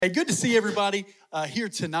Hey, good to see everybody here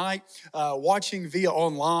tonight, watching via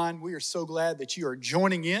online. We are so glad that you are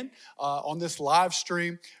joining in on this live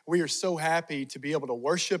stream. We are so happy to be able to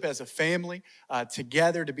worship as a family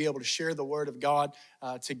together, to be able to share the Word of God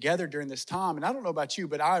together during this time. And I don't know about you,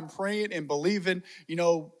 but I'm praying and believing,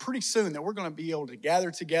 pretty soon that we're going to be able to gather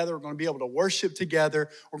together. We're going to be able to worship together.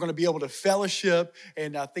 We're going to be able to fellowship,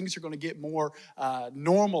 and things are going to get more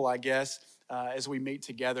normal, I guess, as we meet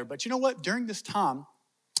together. But you know what? During this time,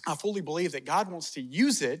 I fully believe that God wants to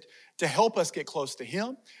use it to help us get close to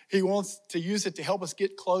Him. He wants to use it to help us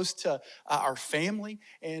get close to our family.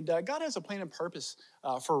 And God has a plan and purpose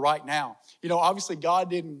for right now. Obviously God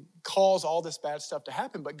didn't cause all this bad stuff to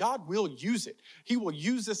happen, but God will use it. He will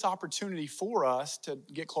use this opportunity for us to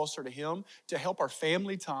get closer to Him, to help our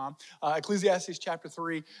family time. Ecclesiastes chapter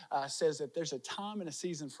 3 says that there's a time and a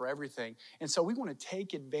season for everything. And so we want to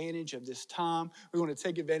take advantage of this time. We want to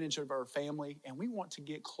take advantage of our family, and we want to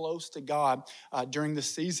get close to God during this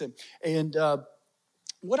season. And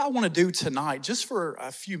what I want to do tonight, just for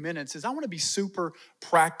a few minutes, is I want to be super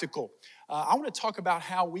practical. I want to talk about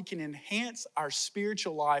how we can enhance our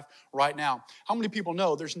spiritual life right now. How many people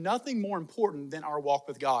know there's nothing more important than our walk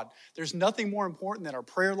with God? There's nothing more important than our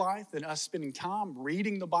prayer life, than us spending time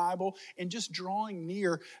reading the Bible and just drawing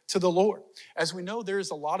near to the Lord. As we know,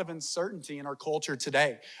 there's a lot of uncertainty in our culture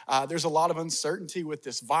today. There's a lot of uncertainty with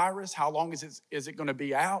this virus. How long is it going to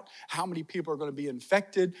be out? How many people are going to be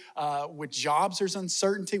infected? With jobs, there's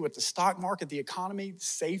uncertainty. With the stock market, the economy,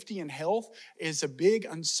 safety and health is a big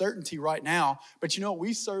uncertainty right now. But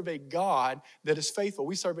we serve a God that is faithful.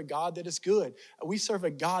 We serve a God that is good. We serve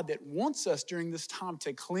a God that wants us during this time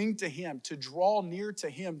to cling to Him, to draw near to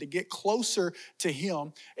Him, to get closer to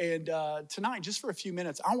Him. And tonight, just for a few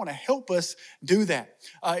minutes, I want to help us do that.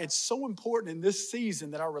 It's so important in this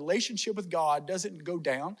season that our relationship with God doesn't go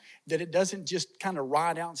down, that it doesn't just kind of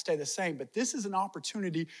ride out and stay the same. But this is an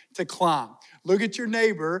opportunity to climb. Look at your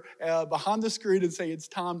neighbor behind the screen and say, it's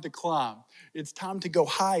time to climb. It's time to go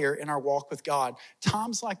higher in our walk with God.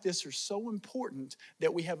 Times like this are so important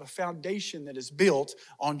that we have a foundation that is built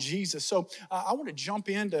on Jesus. So I want to jump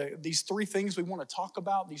into these three things we want to talk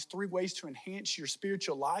about, these three ways to enhance your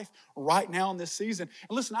spiritual life right now in this season.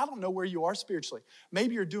 And listen, I don't know where you are spiritually.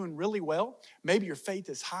 Maybe you're doing really well. Maybe your faith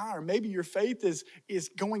is high, or maybe your faith is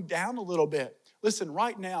going down a little bit. Listen,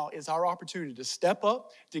 right now is our opportunity to step up,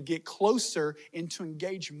 to get closer, and to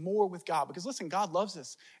engage more with God. Because listen, God loves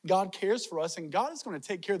us. God cares for us, and God is going to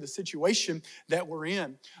take care of the situation that we're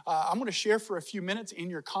in. I'm going to share for a few minutes. In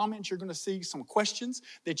your comments, you're going to see some questions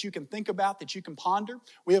that you can think about, that you can ponder.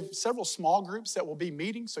 We have several small groups that will be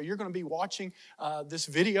meeting, so you're going to be watching this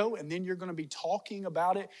video, and then you're going to be talking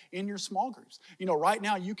about it in your small groups. Right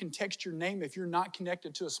now, you can text your name if you're not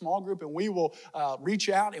connected to a small group, and we will reach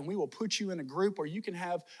out, and we will put you in a group where you can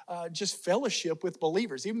have just fellowship with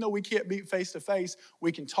believers. Even though we can't meet face to face,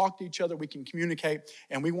 we can talk to each other, we can communicate,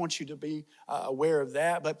 and we want you to be aware of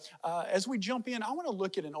that. But as we jump in, I want to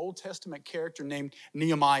look at an Old Testament character named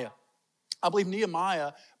Nehemiah. I believe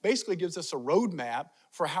Nehemiah basically gives us a roadmap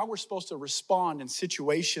for how we're supposed to respond in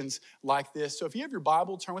situations like this. So if you have your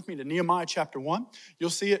Bible, turn with me to Nehemiah chapter 1. You'll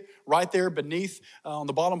see it right there beneath on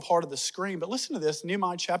the bottom part of the screen. But listen to this,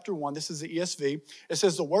 Nehemiah chapter 1. This is the ESV. It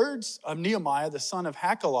says, the words of Nehemiah, the son of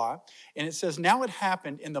Hakaliah, and it says, now it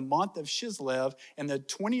happened in the month of Chislev in the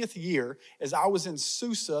 20th year, as I was in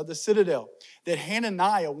Susa, the citadel, that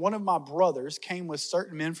Hananiah, one of my brothers, came with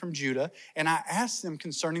certain men from Judah, and I asked them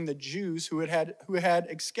concerning the Jews who had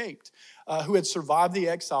escaped, who had survived the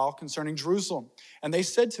exile, concerning Jerusalem. And they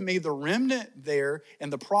said to me, the remnant there in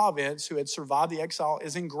the province who had survived the exile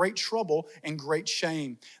is in great trouble and great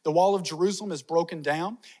shame. The wall of Jerusalem is broken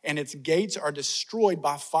down, and its gates are destroyed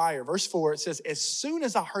by fire. Verse 4, it says, as soon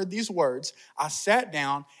as I heard these words, I sat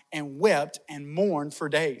down and wept and mourned for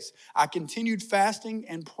days. I continued fasting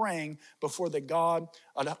and praying before the God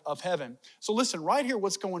of heaven. So listen, right here,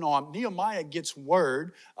 what's going on? Nehemiah gets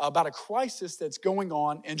word about a crisis that's going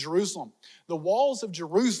on in Jerusalem. The walls of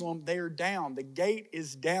Jerusalem, they are down. The gate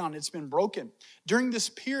is down. It's been broken. During this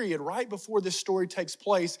period, right before this story takes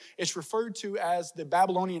place, it's referred to as the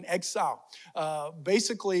Babylonian exile.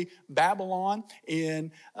 Basically, Babylon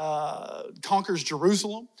conquers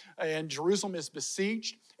Jerusalem, and Jerusalem is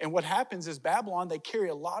besieged. And what happens is Babylon, they carry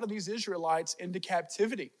a lot of these Israelites into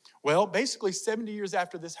captivity. Well, basically 70 years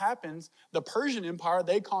after this happens, the Persian Empire,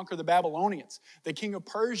 they conquer the Babylonians. The king of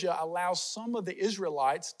Persia allows some of the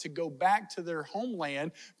Israelites to go back to their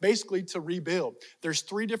homeland, basically to rebuild. There's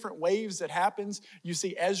 3 different waves that happens. You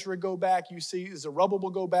see Ezra go back, you see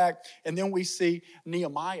Zerubbabel go back, and then we see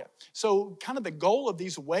Nehemiah. So kind of the goal of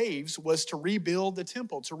these waves was to rebuild the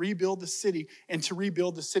temple, to rebuild the city, and to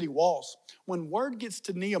rebuild the city walls. When word gets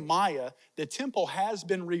to Nehemiah, the temple has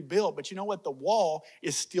been rebuilt, but you know what? The wall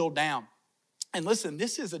is still down. And listen,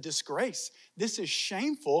 this is a disgrace. This is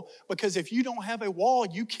shameful because if you don't have a wall,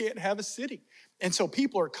 you can't have a city. And so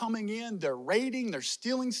people are coming in, they're raiding, they're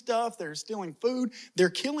stealing stuff, they're stealing food, they're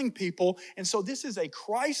killing people. And so this is a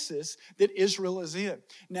crisis that Israel is in.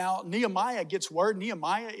 Now, Nehemiah gets word.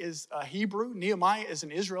 Nehemiah is a Hebrew. Nehemiah is an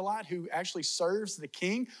Israelite who actually serves the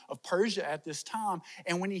king of Persia at this time.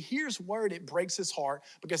 And when he hears word, it breaks his heart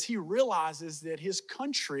because he realizes that his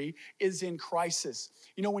country is in crisis.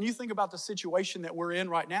 You know, when you think about the situation that we're in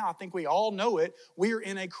right now, I think we all know it. We are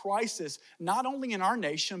in a crisis, not only in our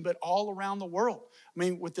nation, but all around the world. I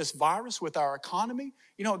mean, with this virus, with our economy,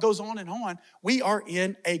 you know, it goes on and on. We are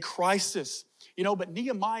in a crisis. You know, but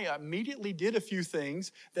Nehemiah immediately did a few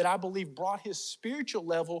things that I believe brought his spiritual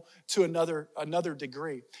level to another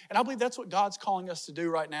degree. And I believe that's what God's calling us to do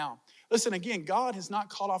right now. Listen, again, God is not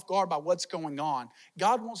caught off guard by what's going on.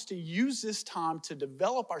 God wants to use this time to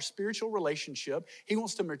develop our spiritual relationship. He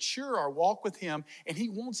wants to mature our walk with Him, and He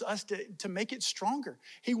wants us to make it stronger.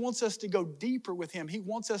 He wants us to go deeper with Him. He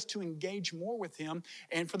wants us to engage more with Him.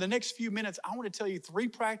 And for the next few minutes, I want to tell you 3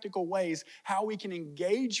 practical ways how we can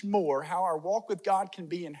engage more, how our walk with God can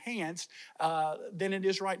be enhanced than it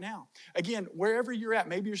is right now. Again, wherever you're at,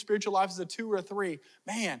 maybe your spiritual life is a 2 or a 3.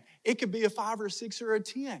 Man, it could be a 5 or a 6 or a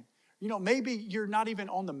 10. You know, maybe you're not even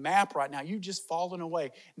on the map right now. You've just fallen away.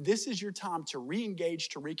 This is your time to re-engage,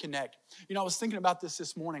 to reconnect. You know, I was thinking about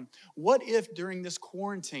this morning. What if during this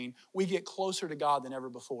quarantine, we get closer to God than ever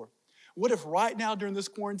before? What if right now during this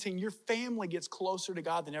quarantine, your family gets closer to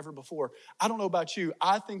God than ever before? I don't know about you.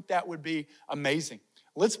 I think that would be amazing.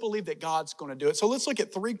 Let's believe that God's going to do it. So let's look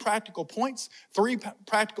at 3 practical points, 3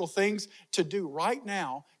 practical things to do right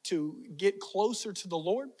now to get closer to the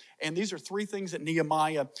Lord. And these are 3 things that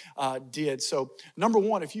Nehemiah did. So number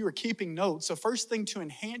 1, if you are keeping notes, the first thing to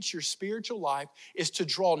enhance your spiritual life is to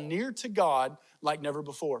draw near to God like never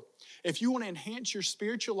before. If you want to enhance your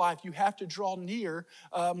spiritual life, you have to draw near,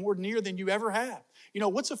 more near than you ever have. You know,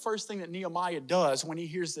 what's the first thing that Nehemiah does when he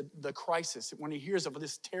hears the crisis, when he hears of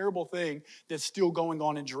this terrible thing that's still going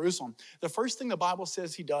on in Jerusalem? The first thing the Bible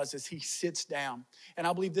says he does is he sits down. And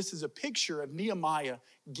I believe this is a picture of Nehemiah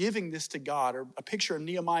giving this to God, or a picture of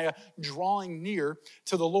Nehemiah drawing near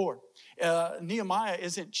to the Lord. Nehemiah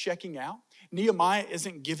isn't checking out. Nehemiah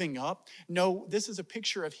isn't giving up. No, this is a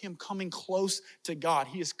picture of him coming close to God.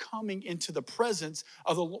 He is coming into the presence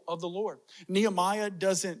of the Lord. Nehemiah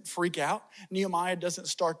doesn't freak out. Nehemiah doesn't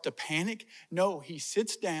start to panic. No, he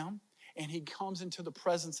sits down and he comes into the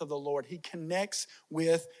presence of the Lord. He connects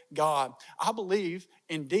with God. I believe,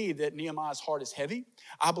 indeed, that Nehemiah's heart is heavy.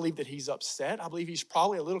 I believe that he's upset. I believe he's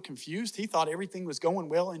probably a little confused. He thought everything was going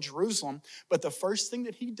well in Jerusalem. But the first thing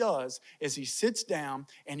that he does is he sits down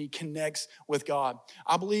and he connects with God.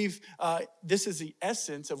 I believe this is the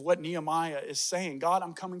essence of what Nehemiah is saying. God,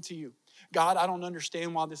 I'm coming to you. God, I don't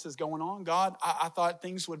understand why this is going on. God, I thought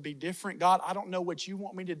things would be different. God, I don't know what you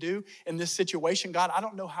want me to do in this situation. God, I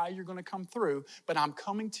don't know how you're going to come through, but I'm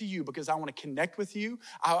coming to you because I want to connect with you.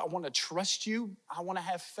 I want to trust you. I want to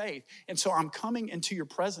have faith. And so I'm coming into your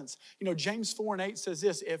presence. You know, James 4:8 says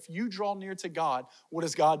this: if you draw near to God, what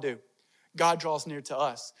does God do? God draws near to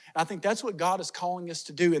us. And I think that's what God is calling us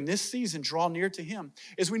to do in this season, draw near to him.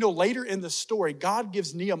 As we know later in the story, God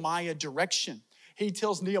gives Nehemiah direction. He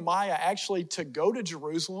tells Nehemiah actually to go to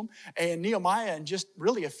Jerusalem, and Nehemiah, in just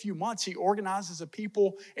really a few months, he organizes a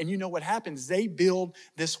people, and you know what happens. They build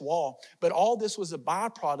this wall. But all this was a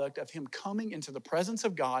byproduct of him coming into the presence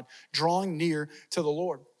of God, drawing near to the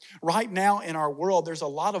Lord. Right now in our world, there's a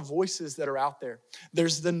lot of voices that are out there.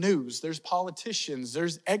 There's the news, there's politicians,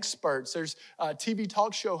 there's experts, there's TV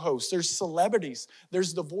talk show hosts, there's celebrities,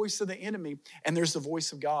 there's the voice of the enemy, and there's the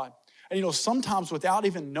voice of God. And you know, sometimes without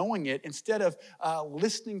even knowing it, instead of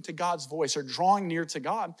listening to God's voice or drawing near to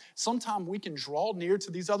God, sometimes we can draw near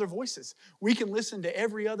to these other voices. We can listen to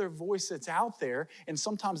every other voice that's out there, and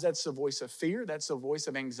sometimes that's the voice of fear, that's the voice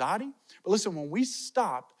of anxiety. But listen, when we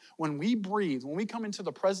stop, when we breathe, when we come into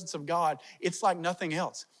the presence of God, it's like nothing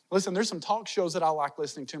else. Listen, there's some talk shows that I like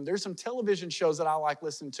listening to. There's some television shows that I like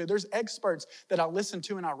listening to. There's experts that I listen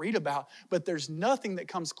to and I read about, but there's nothing that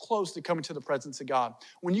comes close to coming to the presence of God.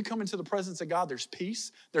 When you come into the presence of God, there's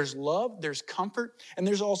peace, there's love, there's comfort, and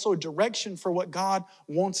there's also a direction for what God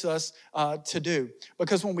wants us to do.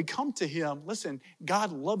 Because when we come to Him, listen,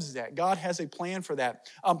 God loves that. God has a plan for that.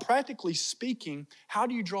 Practically speaking, how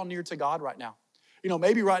do you draw near to God right now?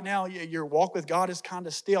 Maybe right now your walk with God is kind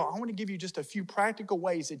of still. I want to give you just a few practical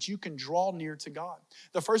ways that you can draw near to God.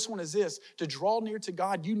 The first one is this: to draw near to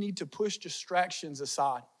God, you need to push distractions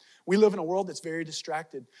aside. We live in a world that's very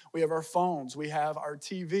distracted. We have our phones, we have our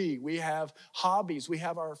TV, we have hobbies, we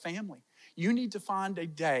have our family. You need to find a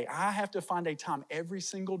day. I have to find a time every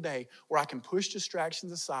single day where I can push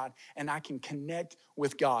distractions aside and I can connect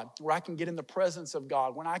with God, where I can get in the presence of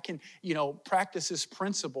God, when I can, practice this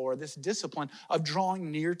principle or this discipline of drawing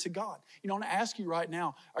near to God. I want to ask you right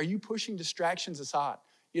now, are you pushing distractions aside?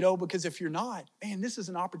 Because if you're not, man, this is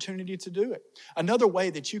an opportunity to do it. Another way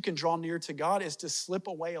that you can draw near to God is to slip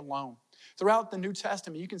away alone. Throughout the New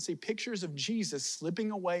Testament, you can see pictures of Jesus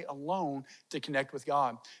slipping away alone to connect with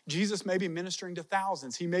God. Jesus may be ministering to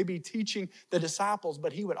thousands. He may be teaching the disciples,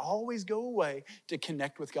 but he would always go away to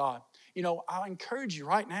connect with God. I encourage you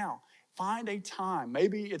right now, find a time.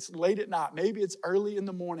 Maybe it's late at night. Maybe it's early in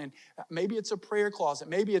the morning. Maybe it's a prayer closet.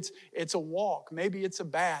 Maybe it's a walk. Maybe it's a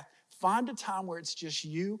bath. Find a time where it's just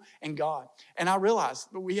you and God. And I realize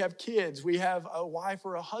that we have kids, we have a wife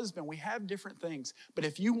or a husband, we have different things. But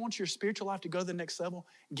if you want your spiritual life to go to the next level,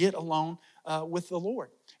 get alone with the Lord.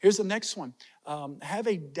 Here's the next one. Have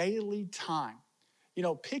a daily time.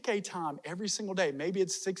 Pick a time every single day. Maybe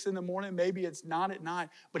it's 6 in the morning, maybe it's 9 at night,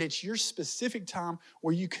 but it's your specific time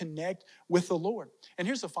where you connect with the Lord. And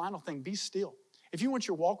here's the final thing: be still. If you want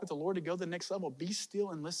your walk with the Lord to go to the next level, be still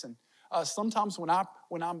and listen. Sometimes when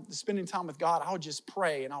I'm spending time with God, I'll just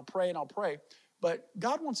pray and I'll pray and I'll pray. But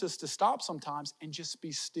God wants us to stop sometimes and just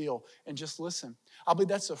be still and just listen. I believe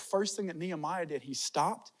that's the first thing that Nehemiah did. He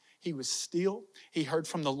stopped, he was still, he heard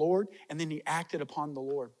from the Lord, and then he acted upon the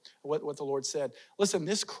Lord, what the Lord said. Listen,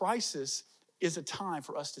 this crisis is a time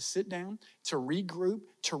for us to sit down, to regroup,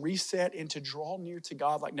 to reset, and to draw near to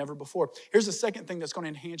God like never before. Here's the second thing that's going to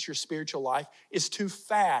enhance your spiritual life, is to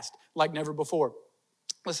fast like never before.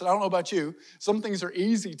 Listen, I don't know about you. Some things are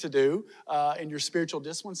easy to do in your spiritual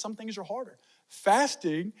discipline. Some things are harder.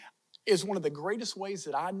 Fasting is one of the greatest ways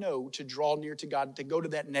that I know to draw near to God, to go to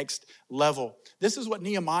that next level. This is what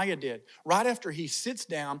Nehemiah did. Right after he sits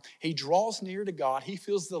down, he draws near to God. He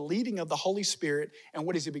feels the leading of the Holy Spirit. And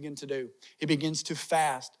what does he begin to do? He begins to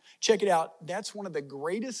fast. Check it out. That's one of the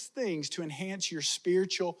greatest things to enhance your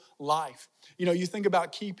spiritual life. You think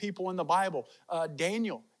about key people in the Bible.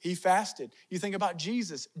 Daniel, he fasted. You think about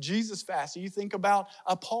Jesus fasted. You think about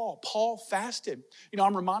Paul fasted.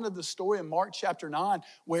 I'm reminded of the story in Mark chapter 9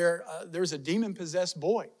 where there's a demon-possessed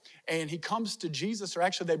boy. And he comes to Jesus, or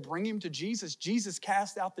actually they bring him to Jesus. Jesus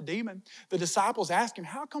cast out the demon. The disciples ask him,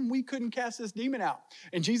 how come we couldn't cast this demon out?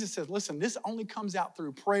 And Jesus says, listen, this only comes out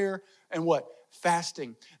through prayer and what?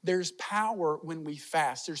 Fasting. There's power when we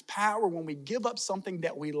fast. There's power when we give up something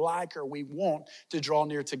that we like or we want to draw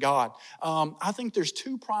near to God. I think there's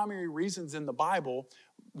two primary reasons in the Bible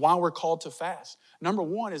why we're called to fast. Number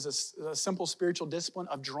one is a simple spiritual discipline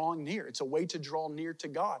of drawing near. It's a way to draw near to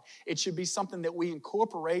God. It should be something that we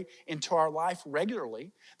incorporate into our life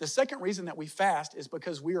regularly. The second reason that we fast is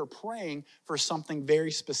because we are praying for something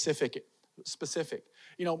very specific.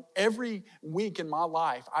 Every week in my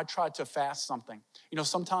life, I try to fast something.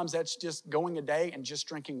 Sometimes that's just going a day and just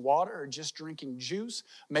drinking water or just drinking juice.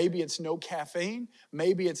 Maybe it's no caffeine.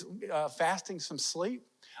 Maybe it's fasting some sleep.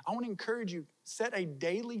 I want to encourage you, set a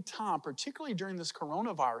daily time, particularly during this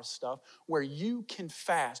coronavirus stuff, where you can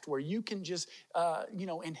fast, where you can just,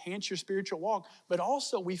 enhance your spiritual walk. But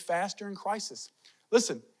also we fast during crisis.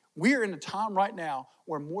 Listen, we are in a time right now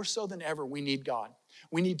where more so than ever we need God.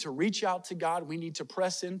 We need to reach out to God. We need to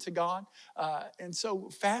press into God. And so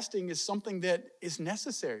fasting is something that is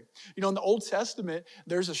necessary. In the Old Testament,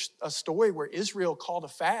 there's a story where Israel called a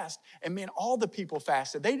fast, and man, all the people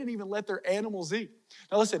fasted. They didn't even let their animals eat.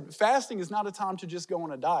 Now listen, fasting is not a time to just go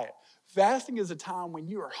on a diet. Fasting is a time when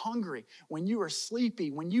you are hungry, when you are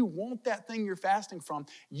sleepy, when you want that thing you're fasting from,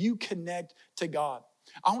 you connect to God.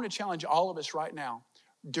 I want to challenge all of us right now.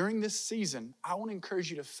 During this season, I want to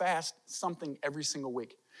encourage you to fast something every single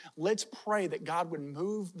week. Let's pray that God would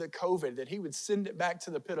move the COVID, that he would send it back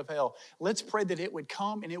to the pit of hell. Let's pray that it would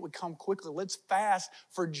come and it would come quickly. Let's fast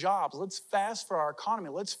for jobs. Let's fast for our economy.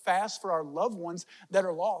 Let's fast for our loved ones that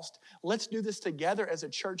are lost. Let's do this together as a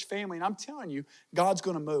church family. And I'm telling you, God's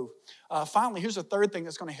going to move. Finally, here's a third thing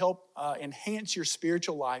that's going to help enhance your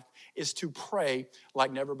spiritual life is to pray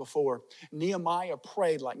like never before. Nehemiah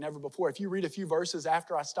prayed like never before. If you read a few verses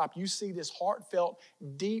after I stop, you see this heartfelt,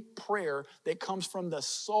 deep prayer that comes from the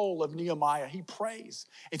soul of Nehemiah. He prays.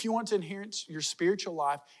 If you want to enhance your spiritual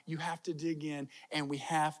life, you have to dig in and we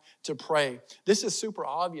have to pray. This is super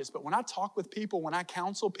obvious, but when I talk with people, when I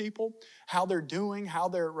counsel people, how they're doing, how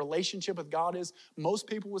their relationship with God is, most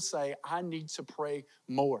people would say, I need to pray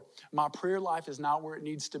more. My prayer life is not where it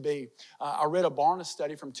needs to be. I read a Barna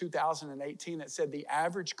study from 2018 that said the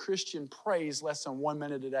average Christian prays less than 1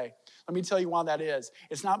 minute a day. Let me tell you why that is.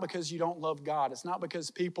 It's not because you don't love God. It's not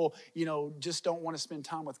because people, just don't want to spend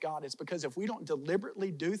time with God. It's because if we don't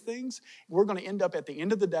deliberately do things, we're going to end up at the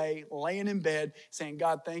end of the day laying in bed saying,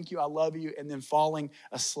 God, thank you, I love you, and then falling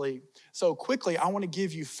asleep. So quickly, I want to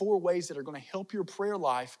give you 4 ways that are going to help your prayer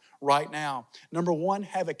life right now. Number 1,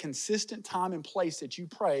 have a consistent time and place that you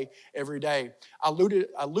pray every day. I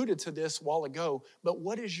alluded to this a while ago, but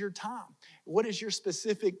what is your time? What is your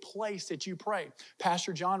specific place that you pray?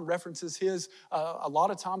 Pastor John references his a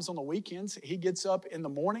lot of times on the weekends. He gets up in the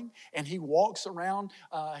morning and he walks around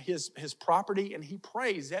his property and he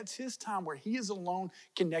prays. That's his time where he is alone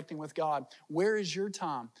connecting with God. Where is your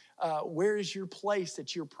time? Where is your place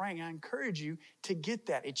that you're praying? I encourage you to get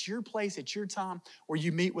that. It's your place, it's your time where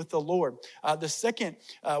you meet with the Lord. The second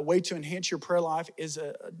way to enhance your prayer life is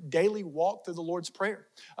a daily walk through the Lord's Prayer.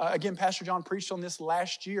 Again, Pastor John preached on this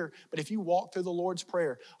last year, but if you walk through the Lord's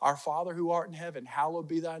Prayer, our Father who art in heaven, hallowed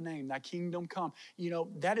be thy name, thy kingdom come,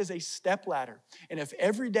 that is a step ladder. And if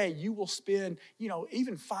every day you will spend,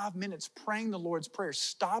 even 5 minutes praying the Lord's Prayer,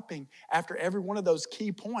 stopping after every one of those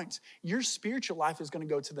key points, your spiritual life is going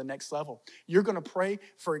to go to the next level. You're going to pray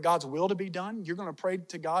for God's will to be done. You're going to pray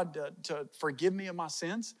to God to forgive me of my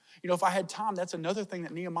sins. If I had time, that's another thing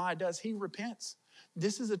that Nehemiah does. He repents.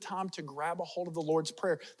 This is a time to grab a hold of the Lord's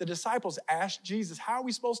Prayer. The disciples asked Jesus, how are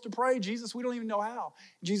we supposed to pray? Jesus, we don't even know how.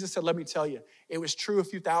 Jesus said, let me tell you, it was true a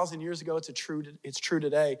few thousand years ago. It's true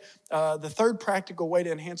today. The third practical way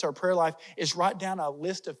to enhance our prayer life is write down a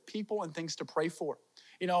list of people and things to pray for.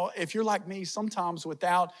 If you're like me, sometimes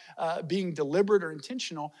without being deliberate or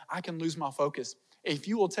intentional, I can lose my focus. If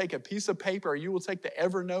you will take a piece of paper or you will take the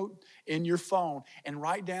Evernote in your phone and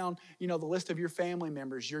write down, the list of your family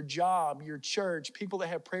members, your job, your church, people that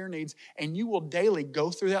have prayer needs, and you will daily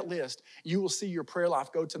go through that list, you will see your prayer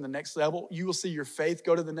life go to the next level. You will see your faith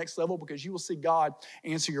go to the next level because you will see God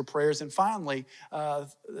answer your prayers. And finally,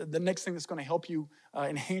 the next thing that's going to help you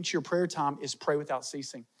enhance your prayer time is pray without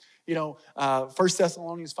ceasing. 1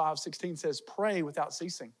 Thessalonians 5:16 says, pray without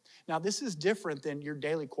ceasing. Now, this is different than your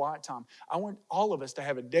daily quiet time. I want all of us to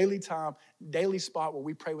have a daily time, daily spot where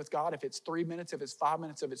we pray with God. If it's 3 minutes, if it's 5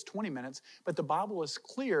 minutes, if it's 20 minutes. But the Bible is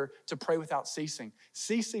clear to pray without ceasing.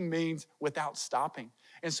 Ceasing means without stopping.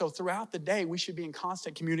 And so throughout the day, we should be in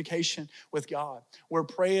constant communication with God. We're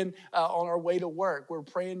praying on our way to work. We're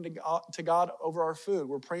praying to God over our food.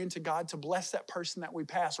 We're praying to God to bless that person that we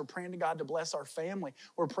pass. We're praying to God to bless our family.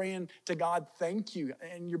 We're praying to God, thank you.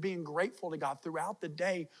 And you're being grateful to God. Throughout the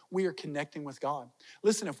day, we are connecting with God.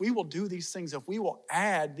 Listen, if we will do these things, if we will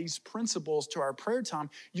add these principles to our prayer time,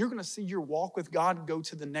 you're going to see your walk with God go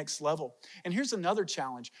to the next level. And here's another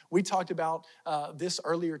challenge. We talked about this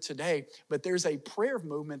earlier today, but there's a prayer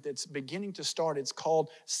movement that's beginning to start. It's called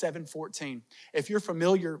 714. If you're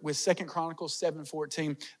familiar with 2 Chronicles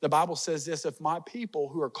 7:14, the Bible says this, if my people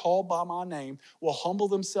who are called by my name will humble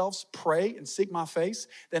themselves, pray, and seek my face,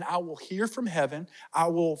 then I will hear from heaven, I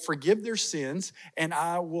will forgive their sins, and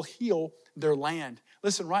I will heal their land.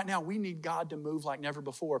 Listen, right now we need God to move like never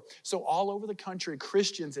before. So all over the country,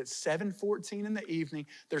 Christians at 7:14 in the evening,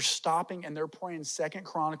 they're stopping and they're praying 2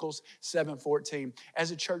 Chronicles 7:14.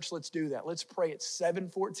 As a church, let's do that. Let's pray at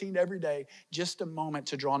 7:14 every day, just a moment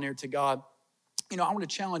to draw near to God. I want to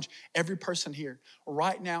challenge every person here.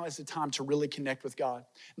 Right now is the time to really connect with God.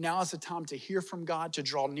 Now is the time to hear from God, to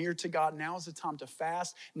draw near to God. Now is the time to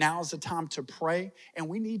fast. Now is the time to pray. And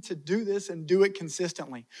we need to do this and do it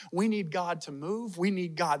consistently. We need God to move. We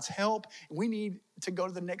need God's help. We need to go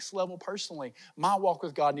to the next level personally. My walk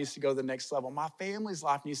with God needs to go to the next level. My family's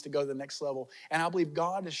life needs to go to the next level. And I believe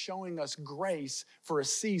God is showing us grace for a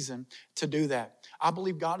season to do that. I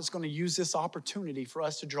believe God is going to use this opportunity for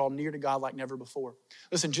us to draw near to God like never before.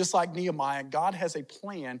 Listen, just like Nehemiah, God has a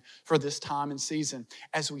plan for this time and season.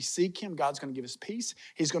 As we seek Him, God's going to give us peace.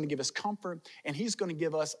 He's going to give us comfort, and He's going to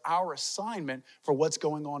give us our assignment for what's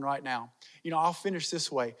going on right now. I'll finish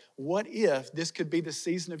this way. What if this could be the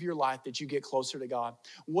season of your life that you get closer to God?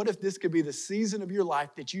 What if this could be the season of your life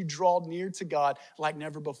that you draw near to God like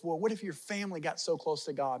never before? What if your family got so close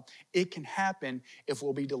to God? It can happen if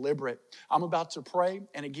we'll be deliberate. I'm about to pray,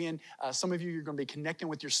 and again, some of you, you're going to be connecting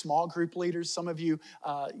with your small group leaders. Some of you,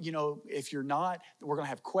 if you're not, we're going to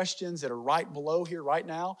have questions that are right below here right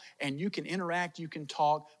now, and you can interact, you can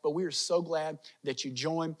talk, but we are so glad that you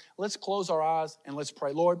joined. Let's close our eyes and let's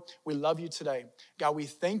pray. Lord, we love you today. God, we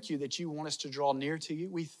thank you that you want us to draw near to you.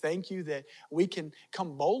 We thank you that we can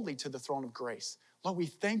come boldly to the throne of grace. Lord, we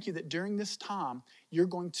thank you that during this time, you're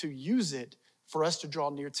going to use it for us to draw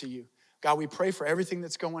near to you. God, we pray for everything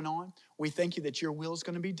that's going on. We thank you that your will is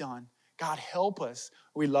going to be done. God, help us.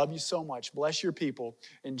 We love you so much. Bless your people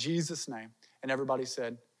in Jesus' name. And everybody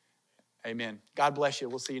said, amen. God bless you.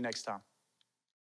 We'll see you next time.